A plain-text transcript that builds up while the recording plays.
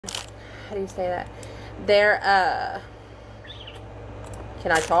how do you say that? They're,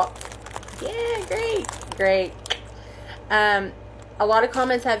 can I talk? Yeah, great. Great. A lot of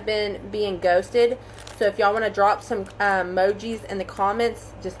comments have been being ghosted. So if y'all want to drop some emojis in the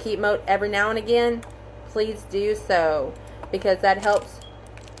comments, just keep every now and again, please do so. Because that helps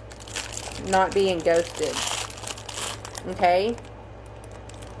not being ghosted. Okay?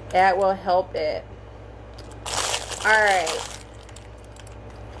 That will help it. Alright.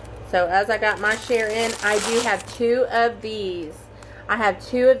 So as I got my share in, I do have 2 of these. I have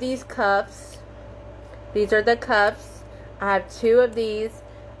 2 of these cuffs. These are the cuffs. I have 2 of these.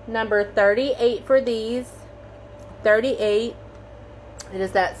 Number 38 for these. 38. It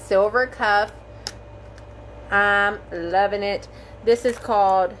is that silver cuff. I'm loving it. This is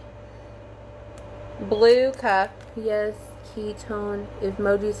called Blue Cuff. Yes, ketone.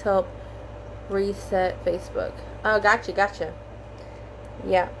 Emojis help reset Facebook. Oh, gotcha.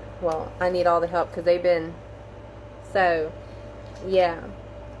 Yeah, well, I need all the help because they've been, so, yeah.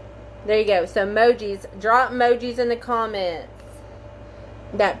 There you go. So, emojis. Drop emojis in the comments.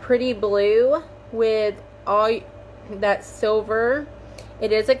 That pretty blue with all that silver.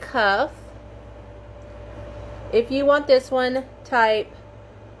 It is a cuff. If you want this one, type.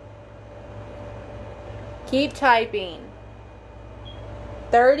 Keep typing.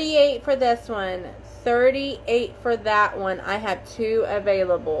 38 for this one. 38 for that one. I have 2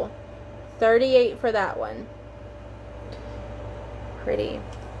 available. 38 for that one. Pretty.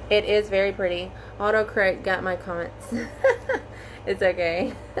 It is very pretty. Autocorrect got my comments. It's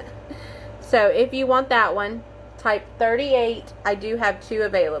okay. So if you want that one, type 38. I do have 2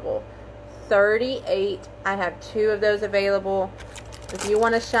 available. 38. I have 2 of those available. If you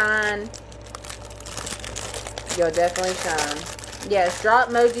want to shine, you'll definitely shine. Yes, drop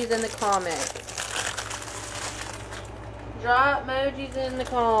emojis in the comments. Drop emojis in the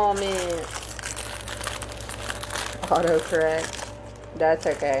comments. Autocorrect. That's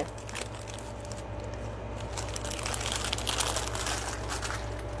okay.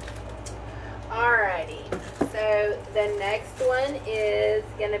 Alrighty. So the next one is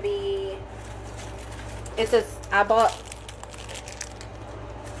gonna be. I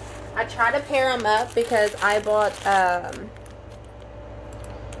try to pair them up because I bought, I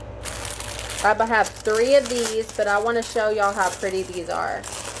have 3 of these, but I want to show y'all how pretty these are.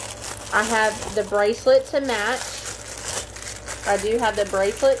 I have the bracelet to match. I do have the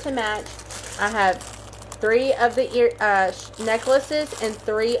bracelet to match. I have 3 of the necklaces and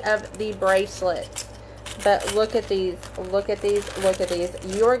 3 of the bracelets. But look at these. Look at these. Look at these.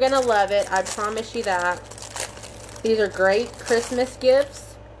 You're going to love it. I promise you that. These are great Christmas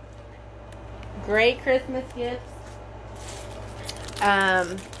gifts. Great Christmas gifts.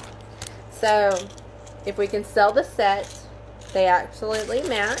 So, if we can sell the set, they absolutely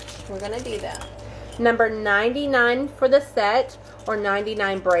match. We're going to do that. Number 99 for the set, or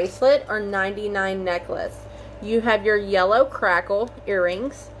 99 bracelet, or 99 necklace. You have your yellow crackle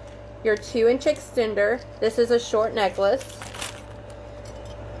earrings. Your 2-inch extender. This is a short necklace.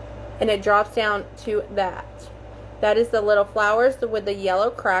 And it drops down to that. That is the little flowers with the yellow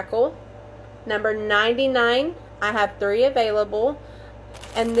crackle. Number 99. I have 3 available.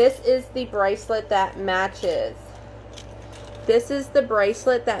 And this is the bracelet that matches. This is the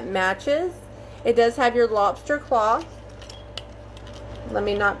bracelet that matches. It does have your lobster claw. Let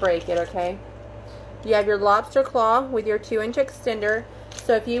me not break it, okay? You have your lobster claw with your 2-inch extender.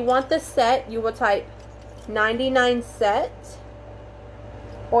 So if you want the set, you will type 99 set,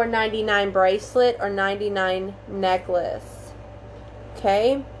 or 99 bracelet, or 99 necklace.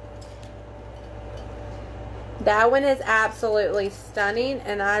 Okay? That one is absolutely stunning,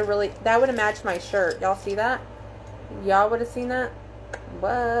 and that would have matched my shirt. Y'all see that? Y'all would have seen that?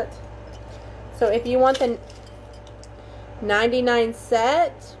 What? So if you want the 99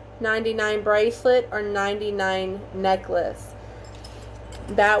 set, 99 bracelet, or 99 necklace.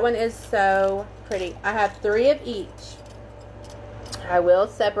 That one is so pretty. I have 3 of each. I will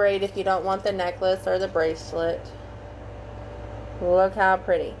separate if you don't want the necklace or the bracelet. Look how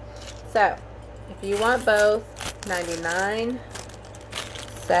pretty. So, if you want both, 99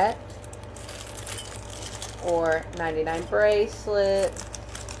 set or 99 bracelet.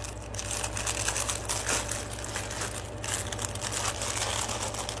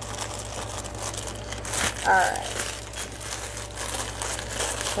 Alright.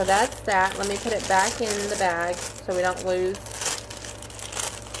 So that's that. Let me put it back in the bag so we don't lose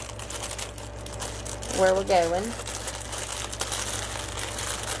where we're going.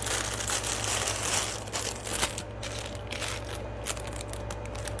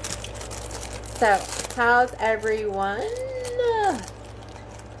 So, how's everyone?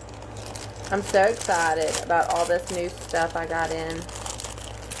 I'm so excited about all this new stuff I got in.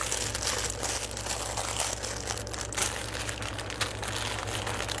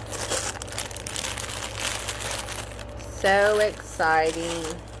 So exciting.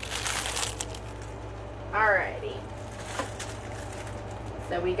 Alrighty.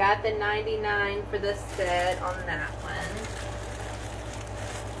 So we got the 99 for the set on that one.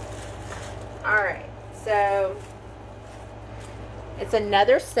 Alright, so it's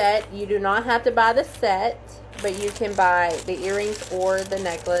another set. You do not have to buy the set, but you can buy the earrings or the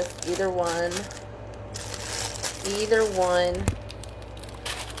necklace. Either one. Either one.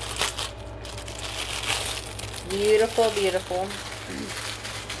 Beautiful, beautiful.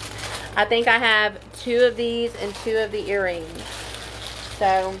 I think I have 2 of these and 2 of the earrings.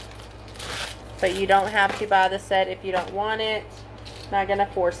 So, but you don't have to buy the set if you don't want it. Not going to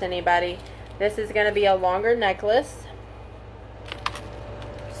force anybody. This is going to be a longer necklace.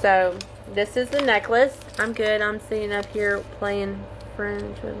 So, this is the necklace. I'm good. I'm sitting up here playing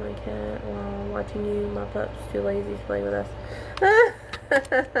French with my cat while watching you. My pup's too lazy to play with us.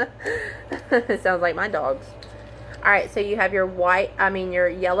 It sounds like my dogs. Alright, so you have your your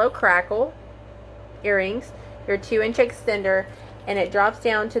yellow crackle earrings, your 2-inch extender, and it drops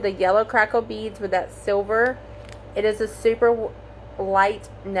down to the yellow crackle beads with that silver. It is a super light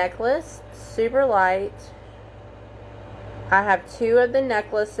necklace. Super light. I have 2 of the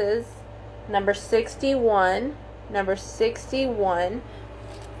necklaces. Number 61. Number 61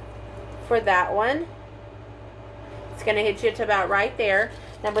 for that one. It's going to hit you to about right there.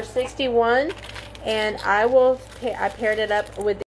 Number 61. And I paired it up with